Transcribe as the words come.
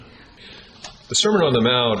The Sermon on the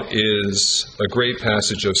Mount is a great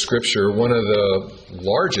passage of Scripture, one of the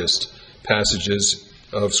largest passages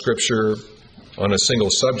of Scripture on a single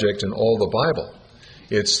subject in all the Bible.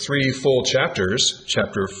 It's 3 full chapters,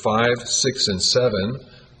 chapter 5, 6, and 7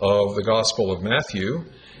 of the Gospel of Matthew,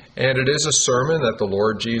 and it is a sermon that the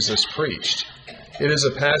Lord Jesus preached. It is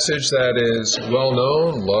a passage that is well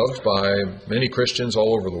known, loved by many Christians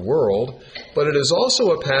all over the world, but it is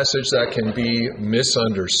also a passage that can be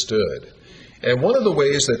misunderstood. And one of the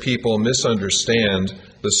ways that people misunderstand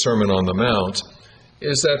the Sermon on the Mount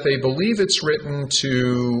is that they believe it's written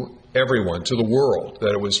to everyone, to the world,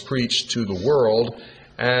 that it was preached to the world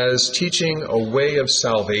as teaching a way of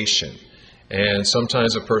salvation. And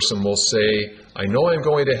sometimes a person will say, I know I'm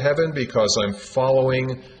going to heaven because I'm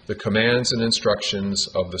following the commands and instructions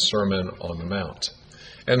of the Sermon on the Mount.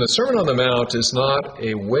 And the Sermon on the Mount is not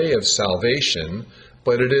a way of salvation,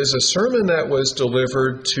 but it is a sermon that was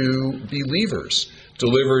delivered to believers,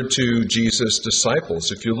 delivered to Jesus'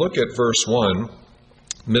 disciples. If you look at verse 1,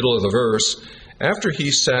 middle of the verse, after he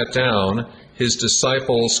sat down, his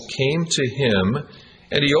disciples came to him,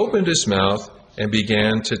 and he opened his mouth and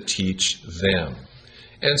began to teach them.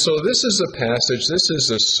 And so this is a passage, this is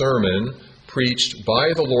a sermon preached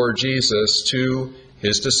by the Lord Jesus to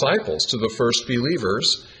his disciples, to the first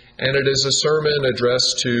believers. And it is a sermon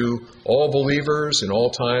addressed to all believers in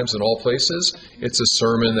all times and all places. It's a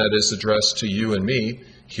sermon that is addressed to you and me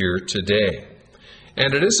here today.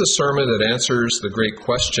 And it is a sermon that answers the great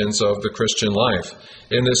questions of the Christian life.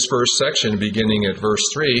 In this first section, beginning at verse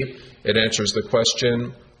 3, it answers the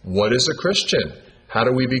question, what is a Christian? How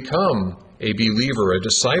do we become a believer, a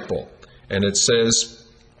disciple? And it says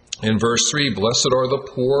in verse 3, blessed are the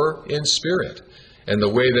poor in spirit. And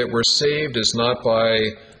the way that we're saved is not by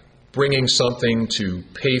bringing something to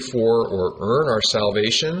pay for or earn our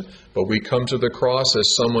salvation, but we come to the cross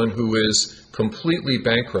as someone who is completely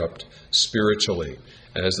bankrupt spiritually.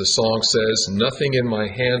 As the song says, nothing in my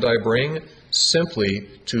hand I bring, simply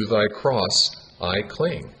to thy cross I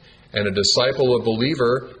cling. And a disciple, a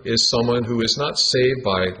believer, is someone who is not saved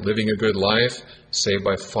by living a good life, saved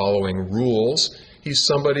by following rules. He's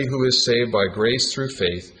somebody who is saved by grace through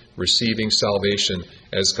faith, receiving salvation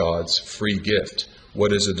as God's free gift.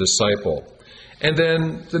 What is a disciple? And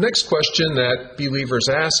then the next question that believers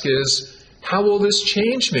ask is, how will this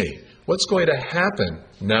change me? What's going to happen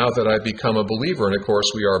now that I become a believer? And of course,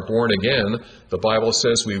 we are born again. The Bible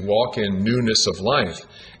says we walk in newness of life.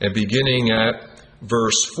 And beginning at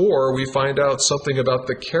verse 4, we find out something about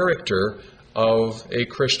the character of a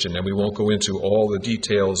Christian. And we won't go into all the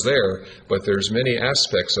details there, but there's many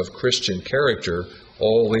aspects of Christian character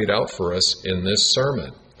all laid out for us in this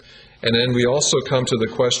sermon. And then we also come to the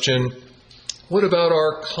question, what about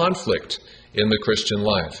our conflict in the Christian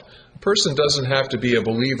life? A person doesn't have to be a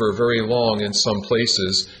believer very long in some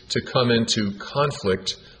places to come into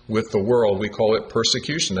conflict with the world. We call it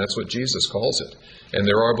persecution. That's what Jesus calls it. And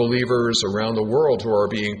there are believers around the world who are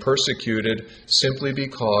being persecuted simply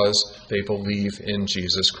because they believe in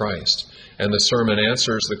Jesus Christ. And the sermon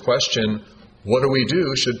answers the question, what do we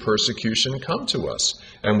do should persecution come to us?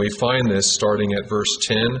 And we find this starting at verse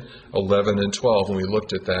 10, 11, and 12, and we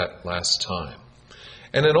looked at that last time.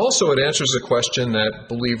 And then also it answers a question that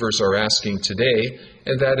believers are asking today,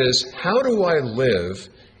 and that is, how do I live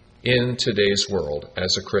in today's world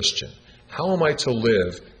as a Christian? How am I to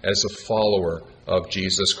live as a follower of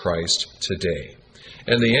Jesus Christ today?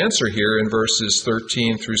 And the answer here in verses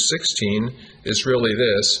 13 through 16 is really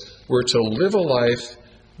this: we're to live a life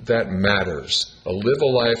that matters, live a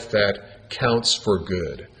life that counts for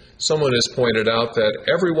good. Someone has pointed out that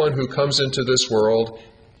everyone who comes into this world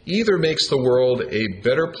either makes the world a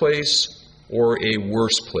better place or a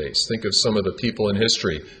worse place. Think of some of the people in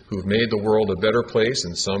history who've made the world a better place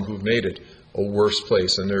and some who've made it a worse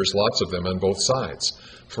place, and there's lots of them on both sides.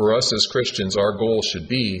 For us as Christians, our goal should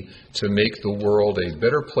be to make the world a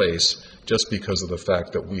better place just because of the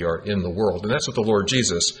fact that we are in the world. And that's what the Lord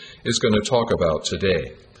Jesus is going to talk about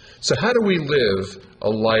today. So how do we live a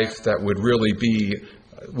life that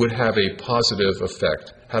would have a positive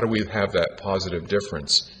effect? How do we have that positive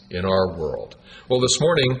difference in our world? Well, this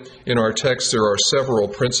morning in our text, there are several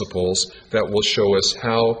principles that will show us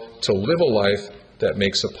how to live a life that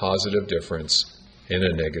makes a positive difference in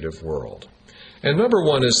a negative world. And number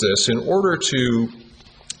one is this: in order to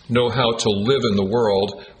know how to live in the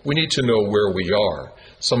world, we need to know where we are.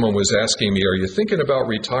 Someone was asking me, are you thinking about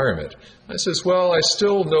retirement? I says, well, I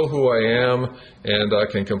still know who I am, and I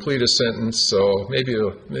can complete a sentence, so maybe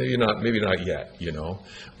not yet,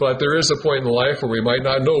 But there is a point in life where we might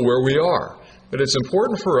not know where we are. But it's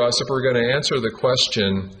important for us, if we're going to answer the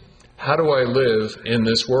question, how do I live in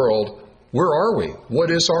this world? Where are we? What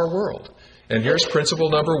is our world? And here's principle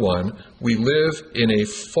number one. We live in a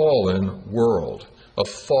fallen world. A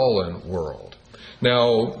fallen world.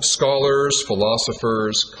 Now, scholars,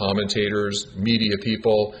 philosophers, commentators, media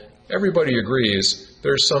people, everybody agrees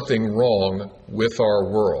there's something wrong with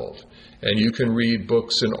our world. And you can read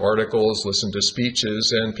books and articles, listen to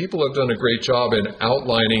speeches, and people have done a great job in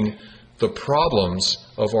outlining the problems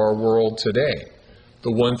of our world today.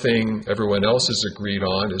 The one thing everyone else has agreed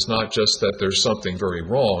on is not just that there's something very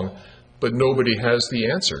wrong, but nobody has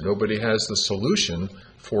the answer. Nobody has the solution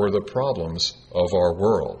for the problems of our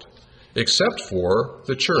world, except for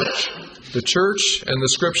the church. The church and the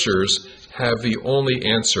scriptures have the only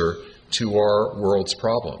answer to our world's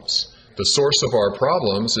problems. The source of our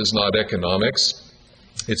problems is not economics,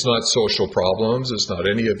 it's not social problems, it's not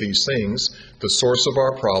any of these things. The source of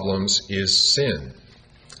our problems is sin,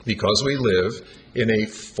 because we live in a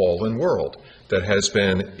fallen world that has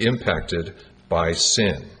been impacted by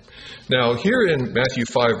sin. Now, here in Matthew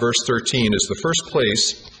 5, verse 13 is the first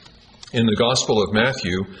place in the Gospel of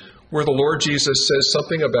Matthew where the Lord Jesus says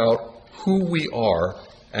something about who we are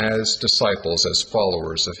as disciples, as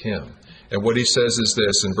followers of Him. And what He says is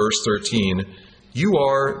this in verse 13, you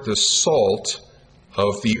are the salt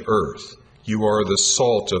of the earth. You are the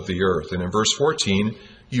salt of the earth. And in verse 14,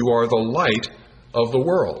 you are the light of the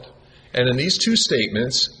world. And in these two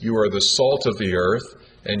statements, you are the salt of the earth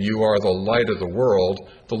and you are the light of the world,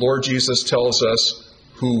 the Lord Jesus tells us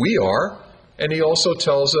who we are, and He also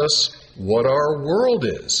tells us what our world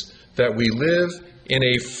is, that we live in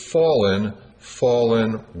a fallen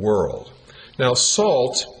world. Now,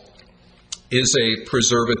 salt is a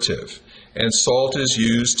preservative, and salt is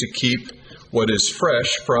used to keep what is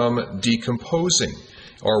fresh from decomposing.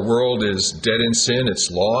 Our world is dead in sin,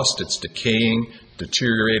 it's lost, it's decaying,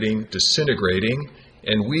 deteriorating, disintegrating,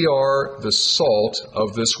 and we are the salt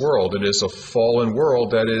of this world. It is a fallen world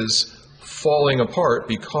that is falling apart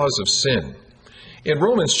because of sin. In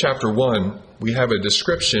Romans chapter 1, we have a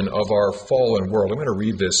description of our fallen world. I'm going to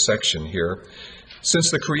read this section here. Since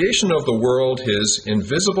the creation of the world, His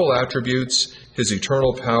invisible attributes, His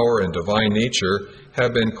eternal power and divine nature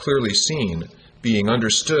have been clearly seen, being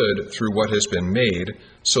understood through what has been made,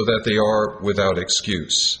 so that they are without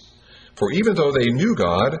excuse. For even though they knew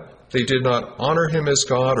God, they did not honor Him as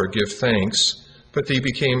God or give thanks, but they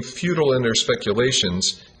became futile in their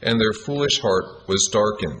speculations, and their foolish heart was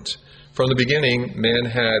darkened. From the beginning, man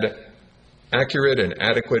had accurate and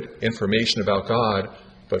adequate information about God,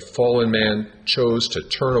 but fallen man chose to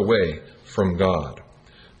turn away from God.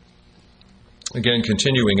 Again,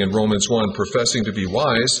 continuing in Romans 1, professing to be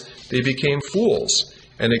wise, they became fools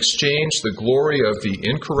and exchanged the glory of the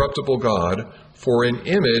incorruptible God for an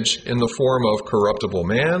image in the form of corruptible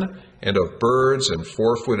man and of birds and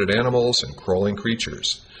four-footed animals and crawling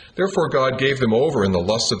creatures. Therefore God gave them over in the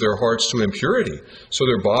lust of their hearts to impurity, so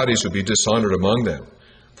their bodies would be dishonored among them.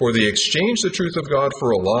 For they exchanged the truth of God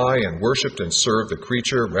for a lie and worshipped and served the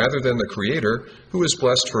creature rather than the Creator, who is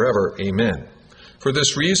blessed forever. Amen. For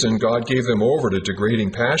this reason God gave them over to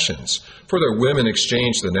degrading passions, for their women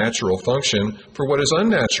exchanged the natural function for what is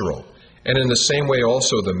unnatural. And in the same way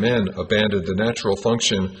also the men abandoned the natural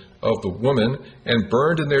function of the woman and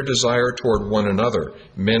burned in their desire toward one another,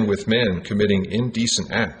 men with men committing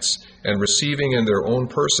indecent acts, and receiving in their own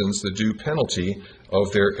persons the due penalty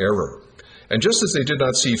of their error. And just as they did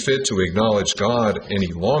not see fit to acknowledge God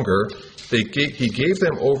any longer, He gave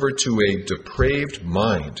them over to a depraved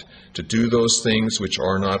mind to do those things which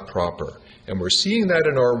are not proper. And we're seeing that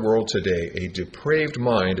in our world today. A depraved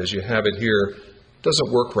mind, as you have it here,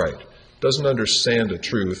 doesn't work right, doesn't understand the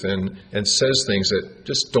truth, and says things that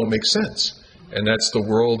just don't make sense. And that's the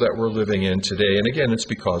world that we're living in today. And again, it's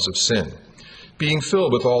because of sin. Being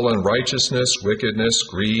filled with all unrighteousness, wickedness,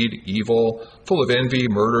 greed, evil, full of envy,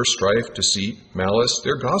 murder, strife, deceit, malice.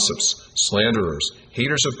 They're gossips, slanderers,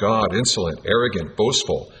 haters of God, insolent, arrogant,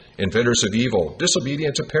 boastful, inventors of evil,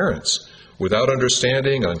 disobedient to parents, without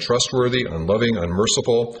understanding, untrustworthy, unloving,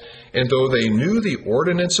 unmerciful. And though they knew the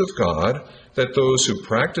ordinance of God, that those who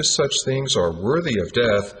practice such things are worthy of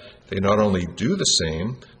death, they not only do the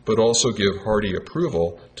same, but also give hearty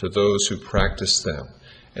approval to those who practice them.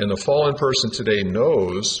 And the fallen person today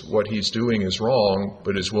knows what he's doing is wrong,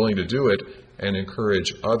 but is willing to do it and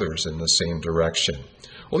encourage others in the same direction.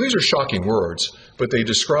 Well, these are shocking words, but they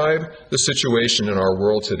describe the situation in our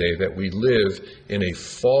world today, that we live in a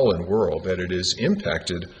fallen world, that it is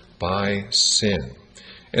impacted by sin.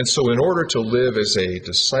 And so in order to live as a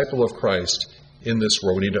disciple of Christ in this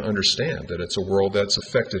world, we need to understand that it's a world that's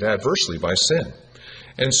affected adversely by sin.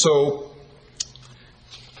 And so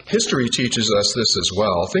History teaches us this as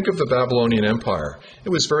well. Think of the Babylonian Empire. It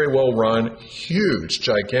was very well run, huge,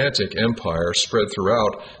 gigantic empire spread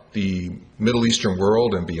throughout the Middle Eastern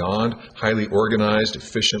world and beyond, highly organized,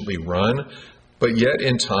 efficiently run, but yet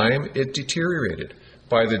in time it deteriorated.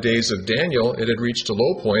 By the days of Daniel, it had reached a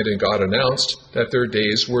low point, and God announced that their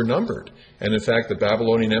days were numbered. And in fact, the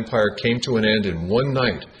Babylonian Empire came to an end in one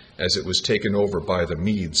night as it was taken over by the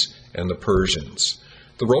Medes and the Persians.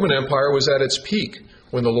 The Roman Empire was at its peak.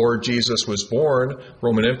 When the Lord Jesus was born,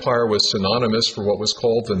 Roman Empire was synonymous for what was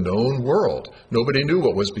called the known world. Nobody knew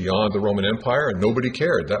what was beyond the Roman Empire, and nobody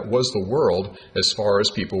cared. That was the world as far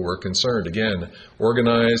as people were concerned. Again,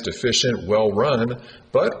 organized, efficient, well-run,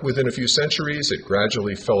 but within a few centuries it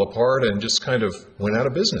gradually fell apart and just kind of went out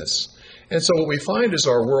of business. And so what we find is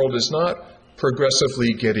our world is not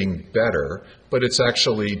progressively getting better, but it's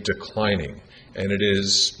actually declining. And it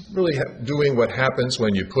is really doing what happens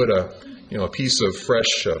when you put a piece of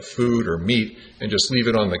fresh food or meat and just leave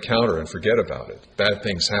it on the counter and forget about it. Bad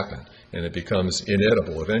things happen, and it becomes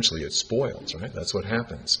inedible. Eventually it spoils, right? That's what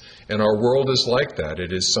happens. And our world is like that.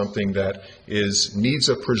 It is something that needs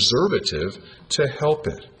a preservative to help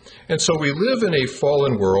it. And so we live in a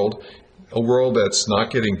fallen world, a world that's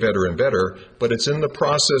not getting better and better, but it's in the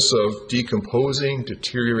process of decomposing,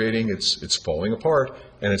 deteriorating, it's falling apart,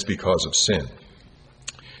 and it's because of sin.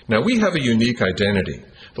 Now, we have a unique identity.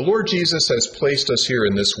 The Lord Jesus has placed us here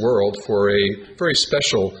in this world for a very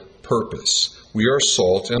special purpose. We are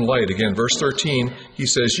salt and light. Again, verse 13, he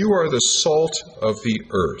says, "You are the salt of the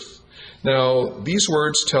earth." Now, these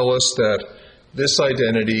words tell us that this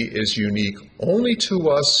identity is unique only to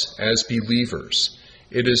us as believers.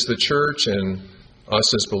 It is the church and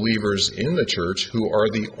us as believers in the church who are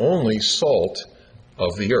the only salt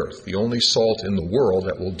of the earth, the only salt in the world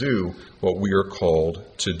that will do what we are called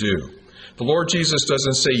to do. The Lord Jesus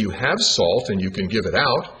doesn't say you have salt and you can give it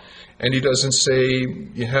out, and he doesn't say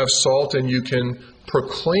you have salt and you can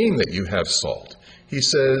proclaim that you have salt. He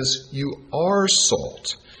says you are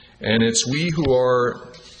salt, and it's we who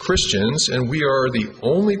are Christians, and we are the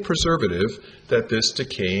only preservative that this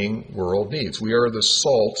decaying world needs. We are the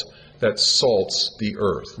salt that salts the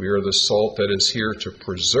earth. We are the salt that is here to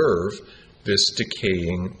preserve this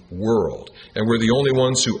decaying world. And we're the only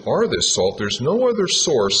ones who are this salt. There's no other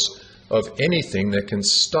source of anything that can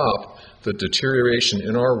stop the deterioration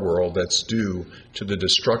in our world that's due to the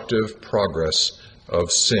destructive progress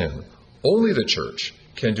of sin. Only the church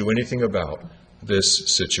can do anything about this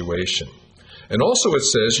situation. And also it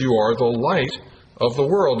says you are the light of the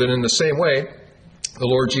world. And in the same way, the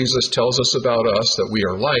Lord Jesus tells us about us that we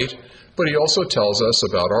are light, but he also tells us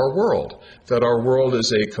about our world, that our world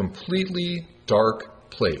is a completely dark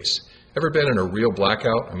place. Ever been in a real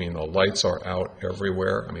blackout? I mean, the lights are out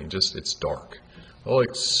everywhere. I mean, it's dark. Well,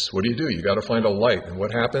 what do? You got to find a light. And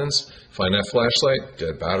what happens? Find that flashlight,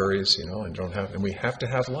 dead batteries, and we have to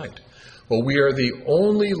have light. Well, we are the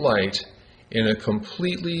only light in a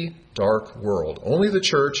completely dark world. Only the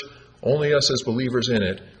church, only us as believers in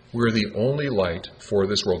it, we're the only light for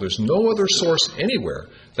this world. There's no other source anywhere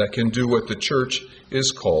that can do what the church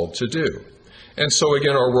is called to do. And so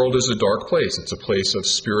again, our world is a dark place. It's a place of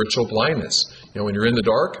spiritual blindness. When you're in the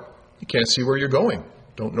dark, you can't see where you're going.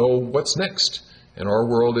 Don't know what's next. And our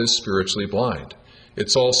world is spiritually blind.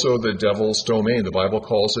 It's also the devil's domain. The Bible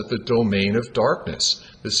calls it the domain of darkness.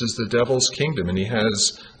 This is the devil's kingdom, and he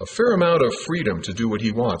has a fair amount of freedom to do what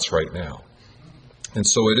he wants right now. And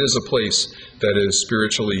so it is a place that is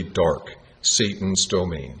spiritually dark, Satan's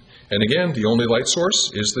domain. And again, the only light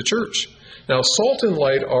source is the church. Now, salt and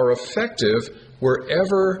light are effective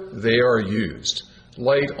wherever they are used.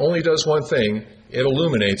 Light only does one thing. It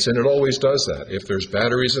illuminates, and it always does that. If there's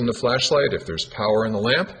batteries in the flashlight, if there's power in the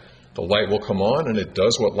lamp, the light will come on, and it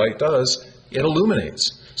does what light does. It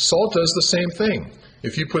illuminates. Salt does the same thing.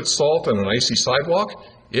 If you put salt on an icy sidewalk,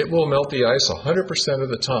 it will melt the ice 100% of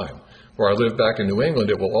the time. Where I lived back in New England,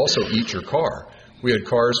 it will also eat your car. We had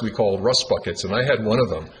cars we called rust buckets, and I had one of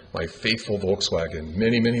them, my faithful Volkswagen,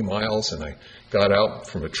 many, many miles, and I got out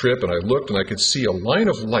from a trip, and I looked, and I could see a line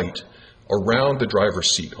of light around the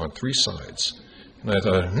driver's seat on 3 sides. And I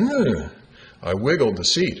thought, I wiggled the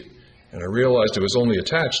seat, and I realized it was only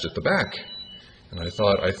attached at the back. And I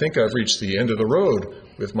thought, I think I've reached the end of the road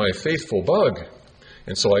with my faithful bug.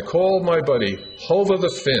 And so I called my buddy, Hulva the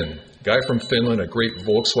Finn, guy from Finland, a great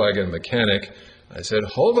Volkswagen mechanic. I said,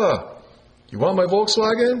 Hulva, you want my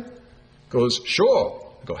Volkswagen? Goes,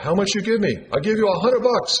 sure. I go, how much you give me? I'll give you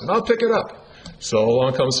 $100 and I'll pick it up. So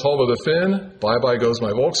along comes Hulva the Finn. Bye-bye goes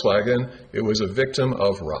my Volkswagen. It was a victim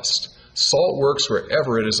of rust. Salt works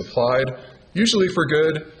wherever it is applied, usually for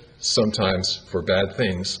good, sometimes for bad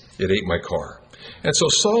things. It ate my car. And so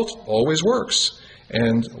salt always works.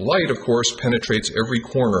 And light, of course, penetrates every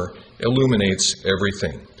corner, illuminates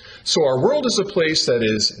everything. So our world is a place that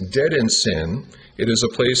is dead in sin. It is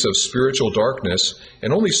a place of spiritual darkness,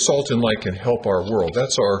 and only salt and light can help our world.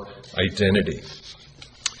 That's our identity.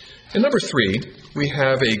 And number 3, we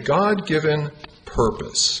have a God-given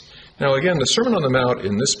purpose. Now again, the Sermon on the Mount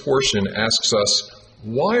in this portion asks us,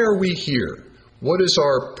 why are we here? What is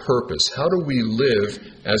our purpose? How do we live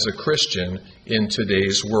as a Christian in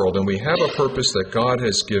today's world? And we have a purpose that God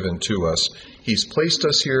has given to us. He's placed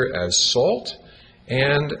us here as salt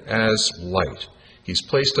and as light. He's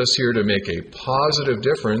placed us here to make a positive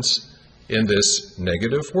difference in this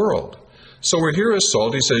negative world. So we're here as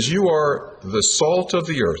salt. He says, you are the salt of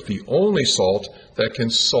the earth, the only salt that can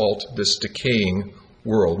salt this decaying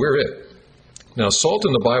world. We're it. Now, salt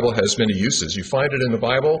in the Bible has many uses. You find it in the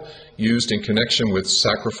Bible used in connection with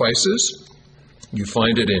sacrifices. You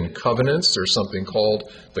find it in covenants. There's something called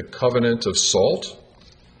the covenant of salt.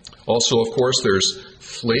 Also, of course, there's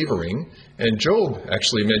flavoring. And Job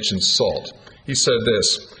actually mentions salt. He said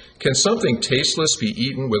this, can something tasteless be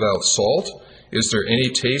eaten without salt? Is there any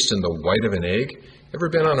taste in the white of an egg? Ever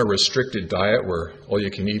been on a restricted diet where all you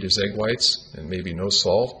can eat is egg whites and maybe no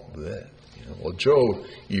salt? Blech. Well, Job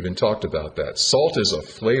even talked about that. Salt is a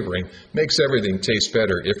flavoring, makes everything taste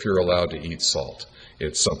better if you're allowed to eat salt.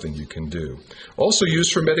 It's something you can do. Also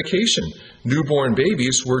used for medication. Newborn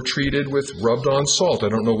babies were treated with rubbed-on salt. I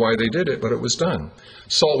don't know why they did it, but it was done.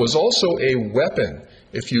 Salt was also a weapon.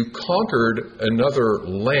 If you conquered another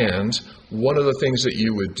land, one of the things that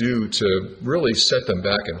you would do to really set them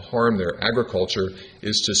back and harm their agriculture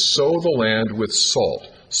is to sow the land with salt.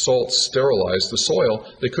 Salt sterilized the soil.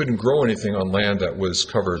 They couldn't grow anything on land that was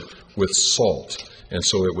covered with salt. And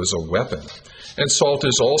so it was a weapon. And salt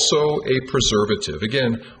is also a preservative.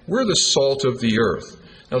 Again, we're the salt of the earth.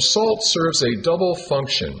 Now, salt serves a double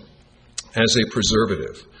function as a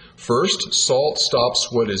preservative. First, salt stops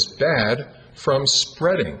what is bad from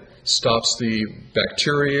spreading, stops the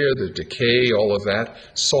bacteria, the decay, all of that.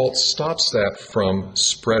 Salt stops that from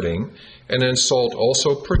spreading. And then salt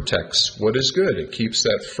also protects what is good. It keeps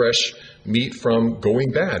that fresh meat from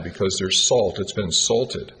going bad because there's salt. It's been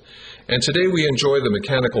salted. And today we enjoy the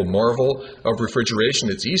mechanical marvel of refrigeration.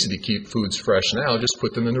 It's easy to keep foods fresh now. Just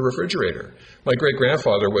put them in the refrigerator. My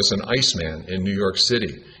great-grandfather was an iceman in New York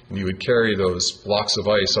City. And he would carry those blocks of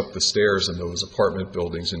ice up the stairs in those apartment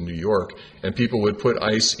buildings in New York. And people would put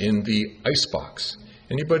ice in the ice box.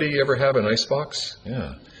 Anybody ever have an ice box?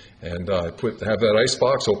 Yeah. And have that ice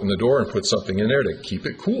box, open the door, and put something in there to keep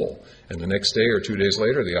it cool. And the next day or 2 days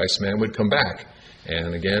later, the iceman would come back.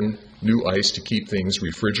 And again, new ice to keep things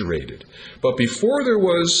refrigerated. But before there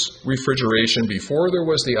was refrigeration, before there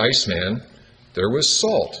was the iceman, there was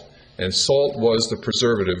salt. And salt was the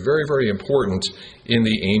preservative, very, very important in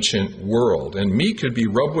the ancient world. And meat could be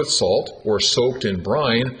rubbed with salt or soaked in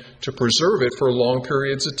brine to preserve it for long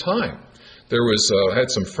periods of time. I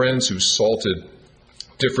had some friends who salted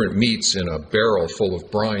different meats in a barrel full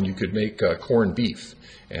of brine. You could make corned beef,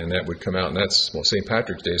 and that would come out. And St.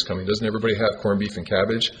 Patrick's Day is coming. Doesn't everybody have corned beef and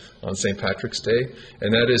cabbage on St. Patrick's Day?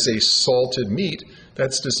 And that is a salted meat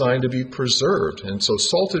that's designed to be preserved. And so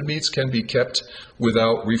salted meats can be kept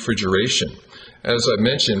without refrigeration. As I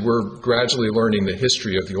mentioned, we're gradually learning the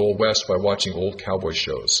history of the Old West by watching old cowboy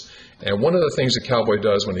shows. And one of the things a cowboy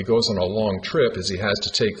does when he goes on a long trip is he has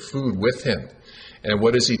to take food with him. And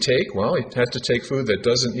what does he take? Well, he has to take food that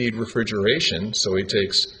doesn't need refrigeration, so he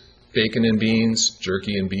takes bacon and beans,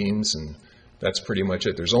 jerky and beans, and that's pretty much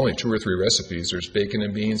it. There's only 2 or 3 recipes. There's bacon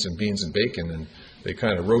and beans and bacon, and they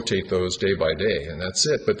kind of rotate those day by day, and that's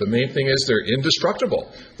it. But the main thing is they're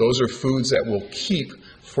indestructible. Those are foods that will keep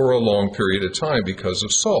for a long period of time because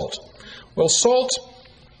of salt. Well, salt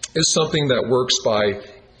is something that works by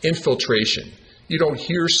infiltration. You don't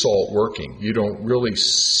hear salt working. You don't really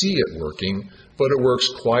see it working, but it works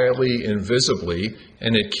quietly, invisibly,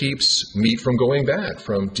 and it keeps meat from going bad,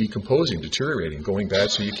 from decomposing, deteriorating, going bad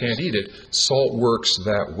so you can't eat it. Salt works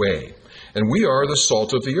that way. And we are the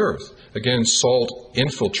salt of the earth. Again, salt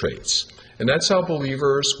infiltrates. And that's how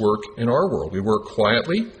believers work in our world. We work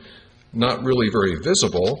quietly, not really very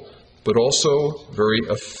visible, but also very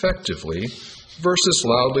effectively, versus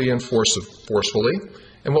loudly and forcefully.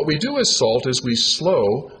 And what we do as salt is we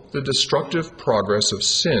slow the destructive progress of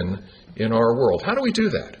sin in our world. How do we do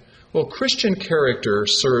that? Well, Christian character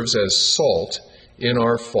serves as salt in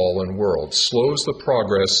our fallen world, slows the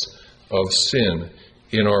progress of sin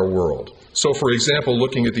in our world. So, for example,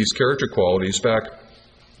 looking at these character qualities back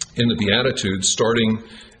in the Beatitudes, starting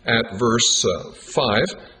at verse 5,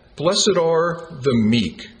 blessed are the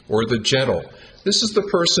meek or the gentle. This is the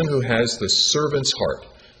person who has the servant's heart,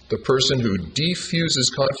 the person who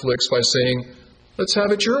defuses conflicts by saying, let's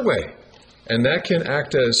have it your way. And that can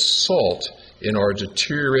act as salt in our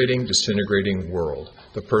deteriorating, disintegrating world,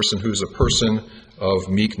 the person who's a person of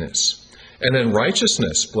meekness. And then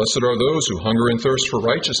righteousness. Blessed are those who hunger and thirst for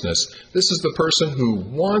righteousness. This is the person who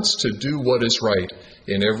wants to do what is right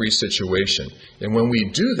in every situation. And when we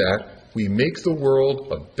do that, we make the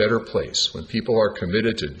world a better place. When people are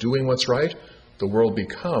committed to doing what's right, the world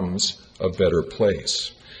becomes a better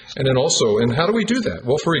place. And then also, and how do we do that?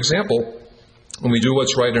 Well, for example, when we do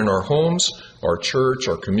what's right in our homes, our church,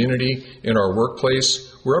 our community, in our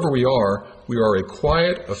workplace, wherever we are a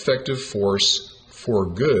quiet, effective force for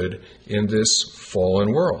good in this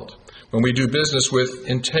fallen world. When we do business with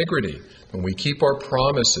integrity, when we keep our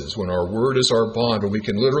promises, when our word is our bond, when we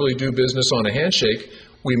can literally do business on a handshake,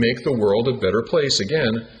 we make the world a better place,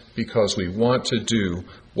 again, because we want to do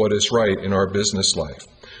what is right in our business life.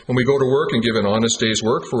 When we go to work and give an honest day's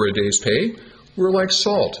work for a day's pay, we're like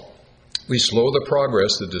salt. We slow the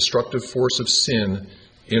progress, the destructive force of sin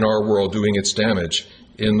in our world doing its damage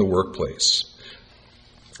in the workplace.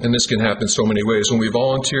 And this can happen so many ways. When we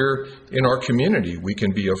volunteer in our community, we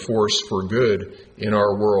can be a force for good in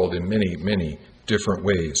our world in many, many different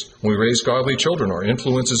ways. When we raise godly children, our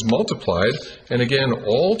influence is multiplied, and again,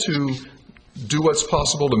 all to do what's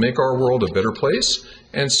possible to make our world a better place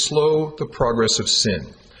and slow the progress of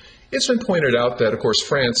sin. It's been pointed out that, of course,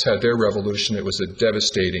 France had their revolution. It was a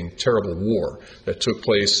devastating, terrible war that took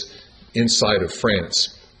place inside of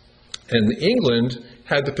France. And England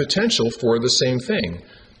had the potential for the same thing,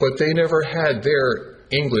 but they never had their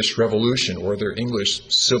English Revolution or their English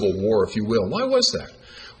Civil War, if you will. Why was that?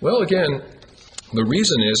 Well, again, the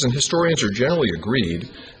reason is, and historians are generally agreed,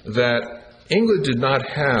 that England did not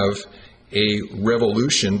have a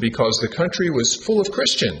revolution because the country was full of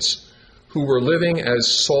Christians who were living as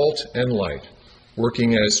salt and light,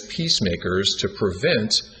 working as peacemakers to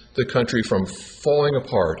prevent the country from falling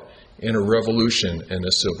apart in a revolution and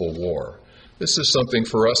a civil war. This is something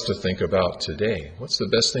for us to think about today. What's the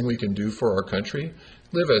best thing we can do for our country?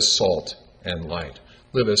 Live as salt and light.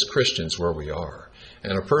 Live as Christians where we are.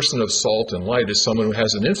 And a person of salt and light is someone who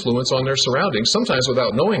has an influence on their surroundings, sometimes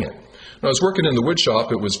without knowing it. When I was working in the wood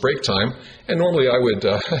shop, it was break time, and normally I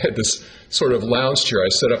had this sort of lounge chair I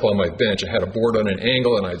set up on my bench. I had a board on an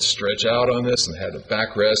angle, and I'd stretch out on this, and had a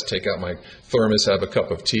backrest, take out my thermos, have a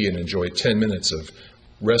cup of tea, and enjoy 10 minutes of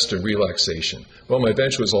rest and relaxation. Well, my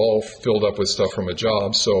bench was all filled up with stuff from a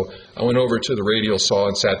job, so I went over to the radial saw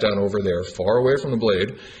and sat down over there, far away from the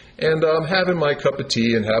blade, and having my cup of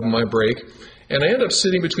tea and having my break. And I ended up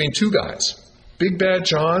sitting between two guys, Big Bad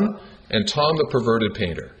John and Tom the Perverted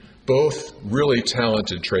Painter, both really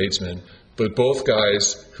talented tradesmen, but both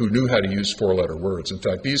guys who knew how to use four-letter words. In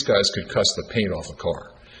fact, these guys could cuss the paint off a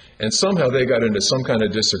car. And somehow they got into some kind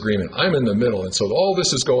of disagreement. I'm in the middle, and so all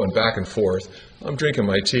this is going back and forth. I'm drinking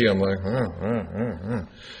my tea. I'm like,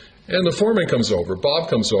 And the foreman comes over. Bob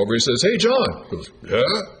comes over. He says, "Hey, John." He goes,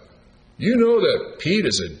 "Yeah? You know that Pete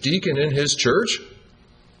is a deacon in his church?"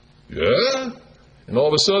 "Yeah?" And all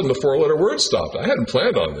of a sudden, the four-letter word stopped. I hadn't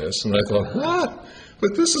planned on this, and I thought, what?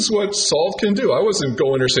 But this is what salt can do. I wasn't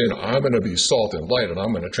going there saying, I'm going to be salt and light, and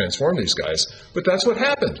I'm going to transform these guys. But that's what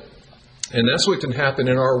happened. And that's what can happen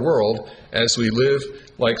in our world as we live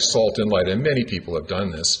like salt and light. And many people have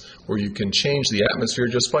done this, where you can change the atmosphere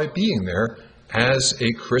just by being there as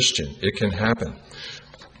a Christian. It can happen.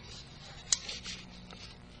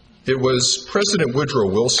 It was President Woodrow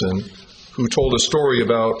Wilson who told a story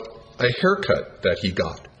about a haircut that he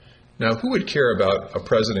got. Now, who would care about a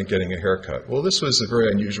president getting a haircut? Well, this was a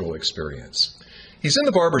very unusual experience. He's in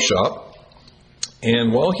the barber shop,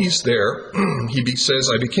 and while he's there, he says,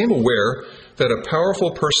 "I became aware that a powerful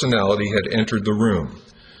personality had entered the room.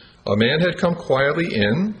 A man had come quietly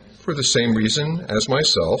in, for the same reason as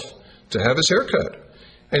myself, to have his hair cut,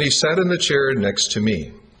 and he sat in the chair next to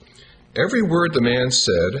me. Every word the man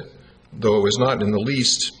said, though it was not in the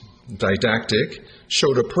least didactic,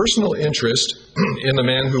 showed a personal interest in the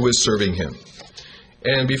man who was serving him.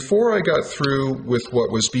 And before I got through with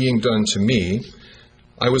what was being done to me,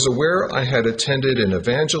 I was aware I had attended an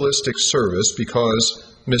evangelistic service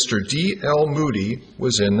because Mr. D.L. Moody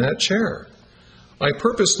was in that chair. I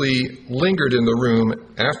purposely lingered in the room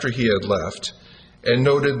after he had left and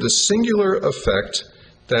noted the singular effect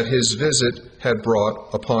that his visit had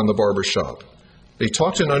brought upon the barber shop. They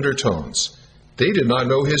talked in undertones. They did not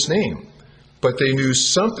know his name, but they knew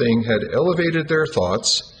something had elevated their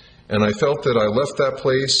thoughts, and I felt that I left that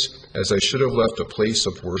place as I should have left a place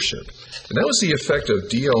of worship." And that was the effect of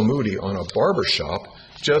D.L. Moody on a barber shop,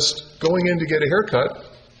 just going in to get a haircut,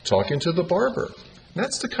 talking to the barber. And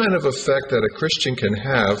that's the kind of effect that a Christian can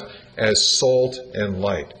have as salt and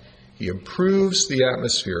light. He improves the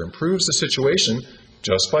atmosphere, improves the situation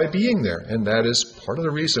just by being there. And that is part of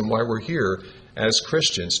the reason why we're here as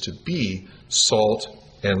Christians, to be salt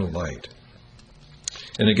and light.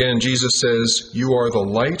 And again, Jesus says, you are the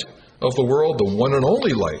light of the world, the one and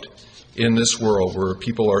only light in this world where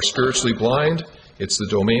people are spiritually blind. It's the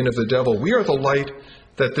domain of the devil. We are the light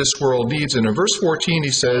that this world needs. And in verse 14,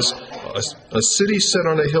 he says, a city set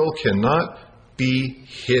on a hill cannot be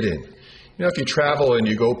hidden. You know, if you travel and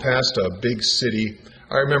you go past a big city,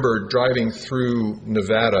 I remember driving through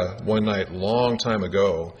Nevada one night a long time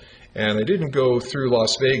ago, and I didn't go through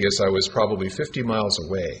Las Vegas. I was probably 50 miles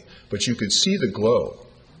away, but you could see the glow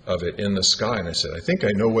of it in the sky. And I said, I think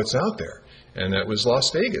I know what's out there. And that was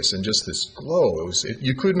Las Vegas, and just this glow.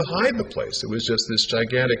 You couldn't hide the place. It was just this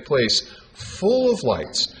gigantic place full of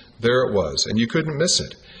lights. There it was, and you couldn't miss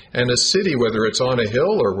it. And a city, whether it's on a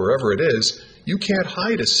hill or wherever it is, you can't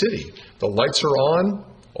hide a city. The lights are on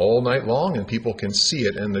all night long, and people can see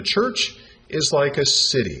it. And the church is like a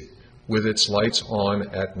city with its lights on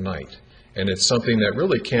at night. And it's something that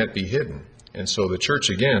really can't be hidden. And so the church,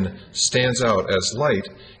 again, stands out as light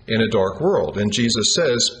in a dark world. And Jesus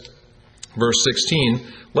says, verse 16,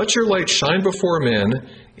 let your light shine before men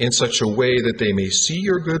in such a way that they may see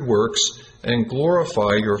your good works and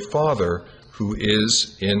glorify your Father who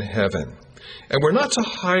is in heaven. And we're not to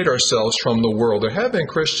hide ourselves from the world. There have been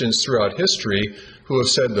Christians throughout history who have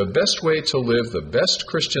said the best way to live the best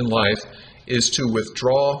Christian life is to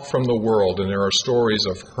withdraw from the world. And there are stories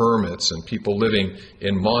of hermits and people living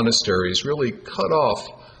in monasteries, really cut off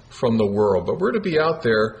from the world. But we're to be out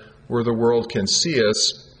there where the world can see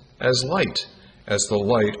us as light, as the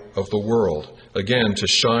light of the world. Again, to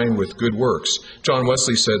shine with good works. John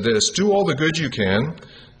Wesley said this, do all the good you can,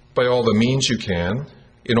 by all the means you can,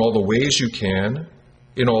 in all the ways you can,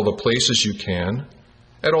 in all the places you can,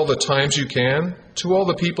 at all the times you can, to all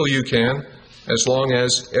the people you can, as long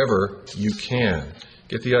as ever you can.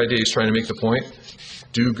 Get the idea? He's trying to make the point.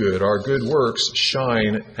 Do good. Our good works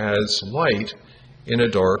shine as light in a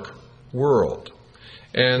dark world.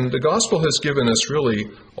 And the gospel has given us really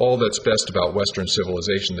all that's best about Western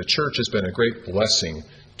civilization. The church has been a great blessing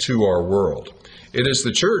to our world. It is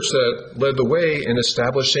the church that led the way in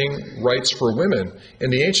establishing rights for women. In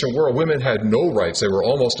the ancient world, women had no rights. They were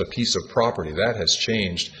almost a piece of property. That has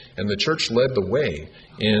changed, and the church led the way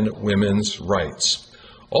in women's rights.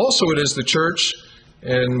 Also, it is the church,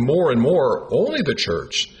 and more, only the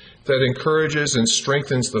church, that encourages and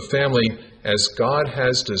strengthens the family as God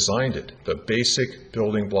has designed it, the basic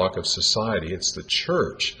building block of society. It's the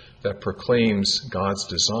church that proclaims God's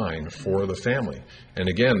design for the family. And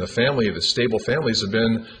again, the stable families have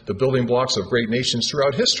been the building blocks of great nations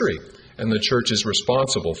throughout history, and the church is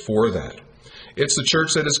responsible for that. It's the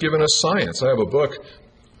church that has given us science. I have a book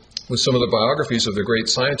with some of the biographies of the great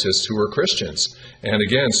scientists who were Christians. And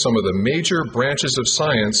again, some of the major branches of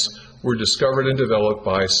science were discovered and developed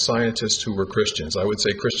by scientists who were Christians. I would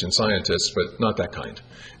say Christian scientists, but not that kind.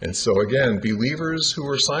 And so again, believers who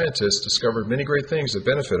were scientists discovered many great things that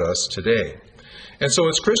benefit us today. And so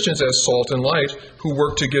it's Christians as salt and light who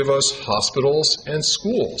work to give us hospitals and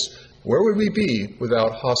schools. Where would we be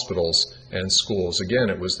without hospitals and schools? Again,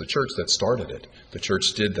 it was the church that started it. The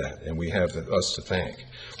church did that, and we have us to thank.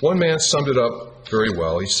 One man summed it up very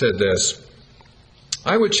well. He said this,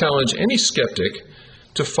 I would challenge any skeptic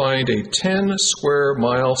to find a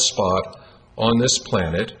 10-square-mile spot on this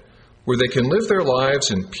planet where they can live their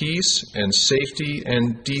lives in peace and safety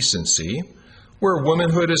and decency, where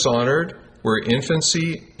womanhood is honored, where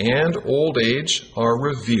infancy and old age are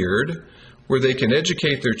revered, where they can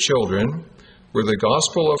educate their children, where the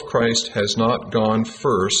gospel of Christ has not gone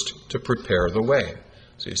first to prepare the way.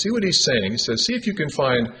 So you see what he's saying? He says, see if you can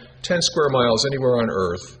find 10 square miles anywhere on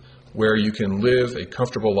earth where you can live a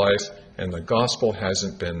comfortable life and the gospel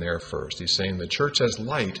hasn't been there first. He's saying the church as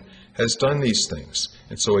light has done these things.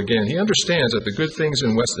 And so again, he understands that the good things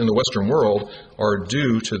in the Western world are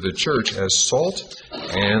due to the church as salt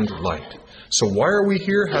and light. So why are we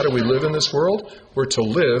here? How do we live in this world? We're to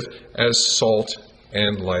live as salt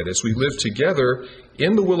and light. As we live together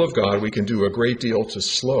in the will of God, we can do a great deal to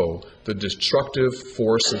slow the destructive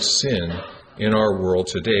force of sin in our world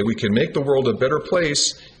today. We can make the world a better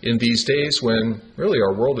place in these days when really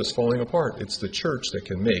our world is falling apart. It's the church that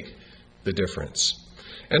can make the difference.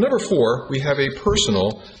 And number 4, we have a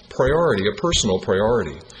personal priority,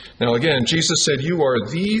 Now again, Jesus said, you are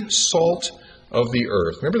the salt of the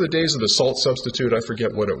earth. Remember the days of the salt substitute? I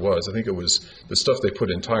forget what it was. I think it was the stuff they put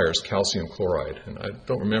in tires, calcium chloride. And I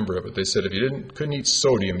don't remember it, but they said if you couldn't eat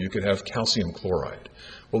sodium, you could have calcium chloride.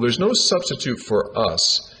 Well, there's no substitute for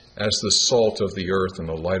us as the salt of the earth and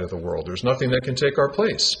the light of the world. There's nothing that can take our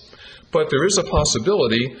place. But there is a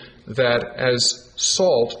possibility that as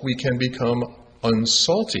salt, we can become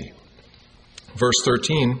unsalty. Verse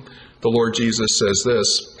 13, the Lord Jesus says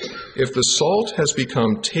this, "If the salt has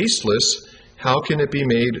become tasteless, how can it be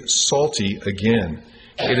made salty again?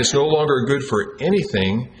 It is no longer good for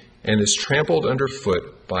anything and is trampled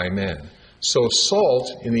underfoot by men." So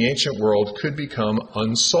salt in the ancient world could become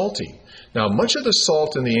unsalty. Now, much of the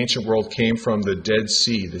salt in the ancient world came from the Dead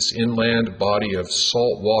Sea, this inland body of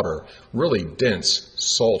salt water, really dense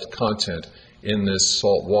salt content in this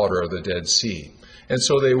salt water of the Dead Sea. And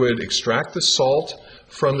so they would extract the salt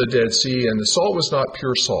from the Dead Sea, and the salt was not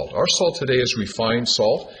pure salt. Our salt today is refined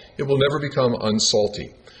salt. It will never become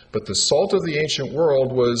unsalty. But the salt of the ancient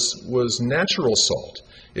world was natural salt.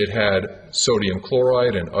 It had sodium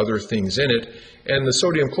chloride and other things in it, and the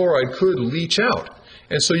sodium chloride could leach out.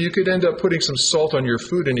 And so you could end up putting some salt on your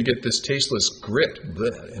food and you get this tasteless grit,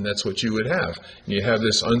 and that's what you would have. And you have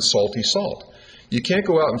this unsalty salt. You can't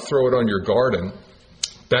go out and throw it on your garden.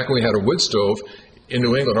 Back when we had a wood stove, in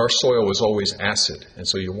New England, our soil was always acid, and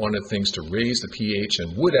so you wanted things to raise the pH,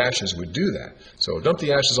 and wood ashes would do that. So dump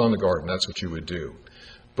the ashes on the garden, that's what you would do.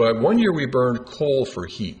 But one year we burned coal for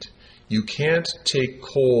heat. You can't take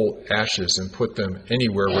coal ashes and put them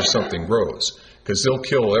anywhere where something grows, because they'll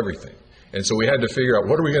kill everything. And so we had to figure out,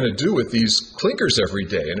 what are we going to do with these clinkers every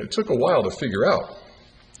day? And it took a while to figure out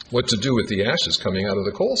what to do with the ashes coming out of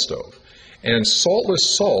the coal stove. And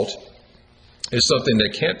saltless salt is something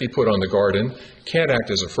that can't be put on the garden, can't act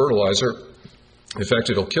as a fertilizer. In fact,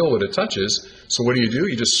 it'll kill what it touches. So what do?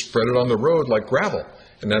 You just spread it on the road like gravel.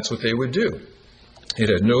 And that's what they would do. It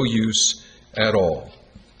had no use at all.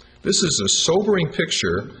 This is a sobering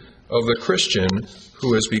picture of the Christian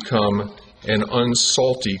who has become an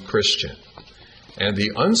unsalty Christian. And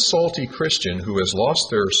the unsalty Christian who has lost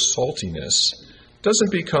their saltiness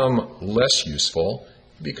doesn't become less useful,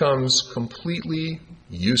 it becomes completely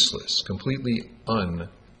useless, completely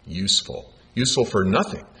unuseful, useful for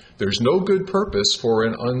nothing. There's no good purpose for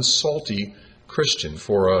an unsalty Christian,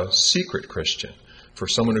 for a secret Christian, for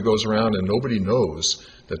someone who goes around and nobody knows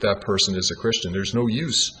that that person is a Christian. There's no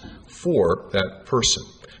use for that person.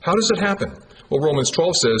 How does it happen? Well, Romans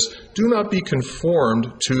 12 says, "Do not be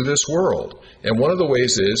conformed to this world." And one of the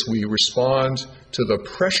ways is we respond to the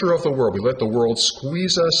pressure of the world. We let the world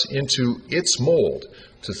squeeze us into its mold,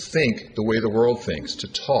 to think the way the world thinks, to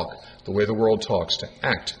talk the way the world talks, to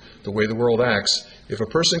act the way the world acts. If a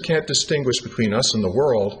person can't distinguish between us and the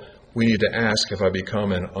world, we need to ask, have I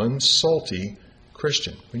become an unsalty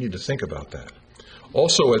Christian? We need to think about that.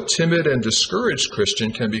 Also, a timid and discouraged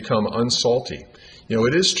Christian can become unsalty. You know,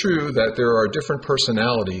 it is true that there are different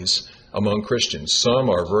personalities among Christians. Some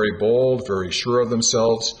are very bold, very sure of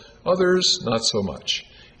themselves, others not so much.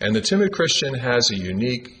 And the timid Christian has a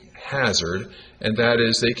unique hazard, and that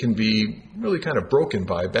is they can be really kind of broken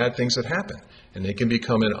by bad things that happen, and they can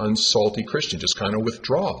become an unsalty Christian, just kind of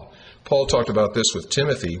withdraw. Paul talked about this with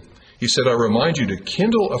Timothy. He said, "I remind you to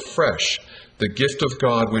kindle afresh the gift of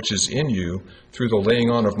God which is in you through the laying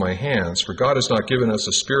on of my hands, for God has not given us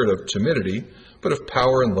a spirit of timidity, but of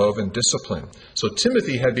power and love and discipline." So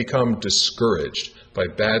Timothy had become discouraged by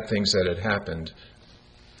bad things that had happened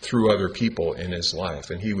through other people in his life,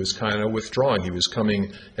 and he was kind of withdrawing. He was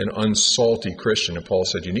becoming an unsalty Christian, and Paul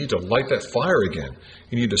said, you need to light that fire again.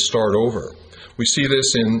 You need to start over. We see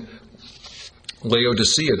this in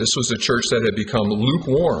Laodicea. This was a church that had become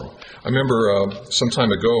lukewarm. I remember some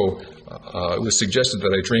time ago, it was suggested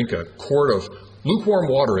that I drink a quart of lukewarm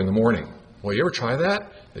water in the morning. Well, you ever try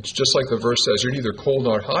that? It's just like the verse says, you're neither cold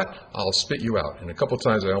nor hot, I'll spit you out. And a couple of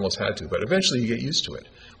times I almost had to, but eventually you get used to it.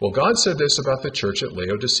 Well, God said this about the church at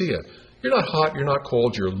Laodicea. You're not hot, you're not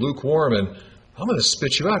cold, you're lukewarm, and I'm going to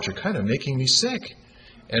spit you out. You're kind of making me sick.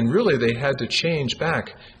 And really they had to change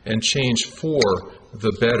back and change for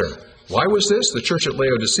the better. Why was this? The church at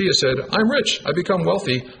Laodicea said, I'm rich, I become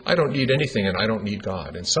wealthy, I don't need anything, and I don't need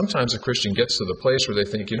God. And sometimes a Christian gets to the place where they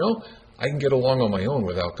think, I can get along on my own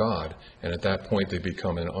without God. And at that point, they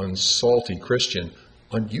become an unsalty Christian.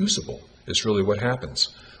 Unusable is really what happens.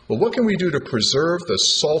 Well, what can we do to preserve the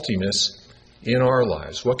saltiness in our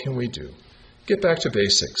lives? What can we do? Get back to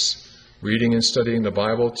basics. Reading and studying the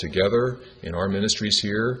Bible together in our ministries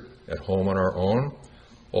here, at home on our own.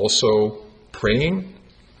 Also, praying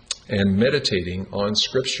and meditating on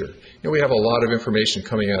Scripture. We have a lot of information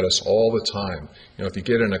coming at us all the time. If you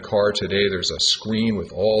get in a car today, there's a screen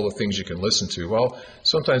with all the things you can listen to. Well,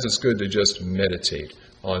 sometimes it's good to just meditate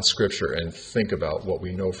on Scripture and think about what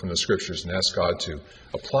we know from the Scriptures and ask God to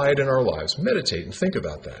apply it in our lives. Meditate and think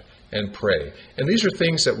about that. and pray. And these are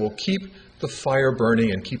things that will keep the fire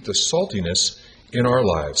burning and keep the saltiness in our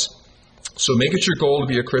lives. So make it your goal to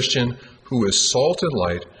be a Christian who is salt and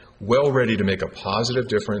light, well ready to make a positive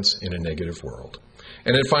difference in a negative world.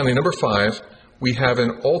 And then finally, number 5, we have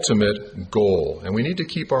an ultimate goal. And we need to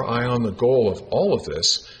keep our eye on the goal of all of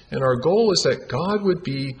this. And our goal is that God would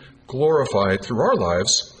be glorified through our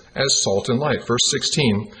lives as salt and light. Verse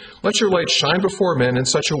 16, let your light shine before men in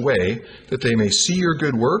such a way that they may see your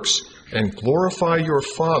good works and glorify your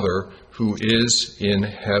Father who is in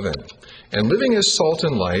heaven. And living as salt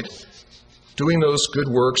and light, doing those good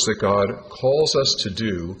works that God calls us to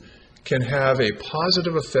do, can have a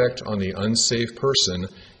positive effect on the unsaved person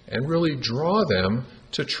and really draw them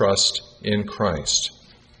to trust in Christ.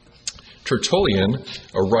 Tertullian,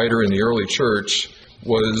 a writer in the early church,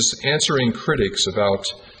 was answering critics about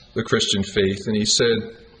the Christian faith, and he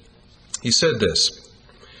said this.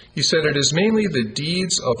 He said, it is mainly the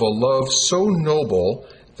deeds of a love so noble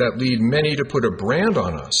that lead many to put a brand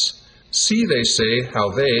on us. See, they say, how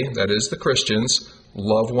they, that is the Christians,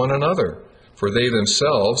 love one another. For they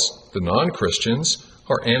themselves, the non-Christians,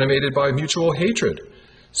 are animated by mutual hatred.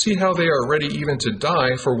 See how they are ready even to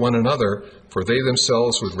die for one another, for they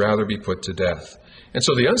themselves would rather be put to death. And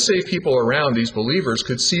so the unsaved people around these believers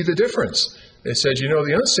could see the difference. They said,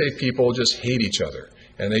 the unsaved people just hate each other,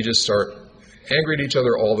 and they just start angry at each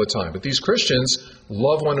other all the time. But these Christians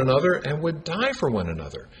love one another and would die for one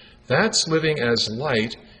another. That's living as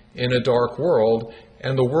light in a dark world,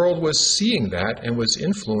 and the world was seeing that and was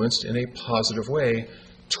influenced in a positive way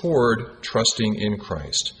toward trusting in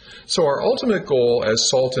Christ. So our ultimate goal as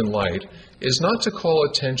salt and light is not to call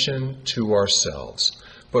attention to ourselves,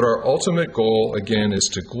 but our ultimate goal, again, is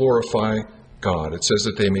to glorify God. It says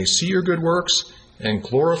that they may see your good works and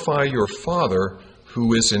glorify your Father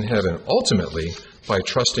who is in heaven, ultimately by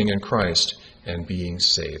trusting in Christ and being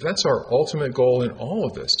saved. That's our ultimate goal in all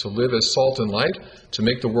of this, to live as salt and light, to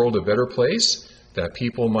make the world a better place, that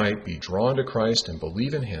people might be drawn to Christ and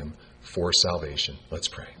believe in him for salvation. Let's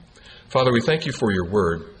pray. Father, we thank you for your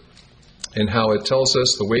word and how it tells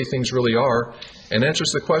us the way things really are and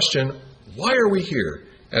answers the question, why are we here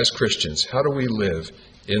as Christians? How do we live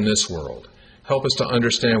in this world? Help us to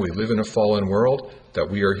understand we live in a fallen world, that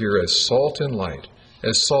we are here as salt and light,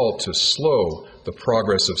 as salt to slow the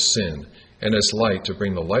progress of sin, and as light to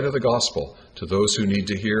bring the light of the gospel to those who need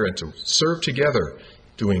to hear, and to serve together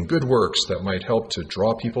doing good works that might help to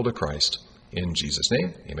draw people to Christ. In Jesus'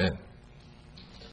 name, amen.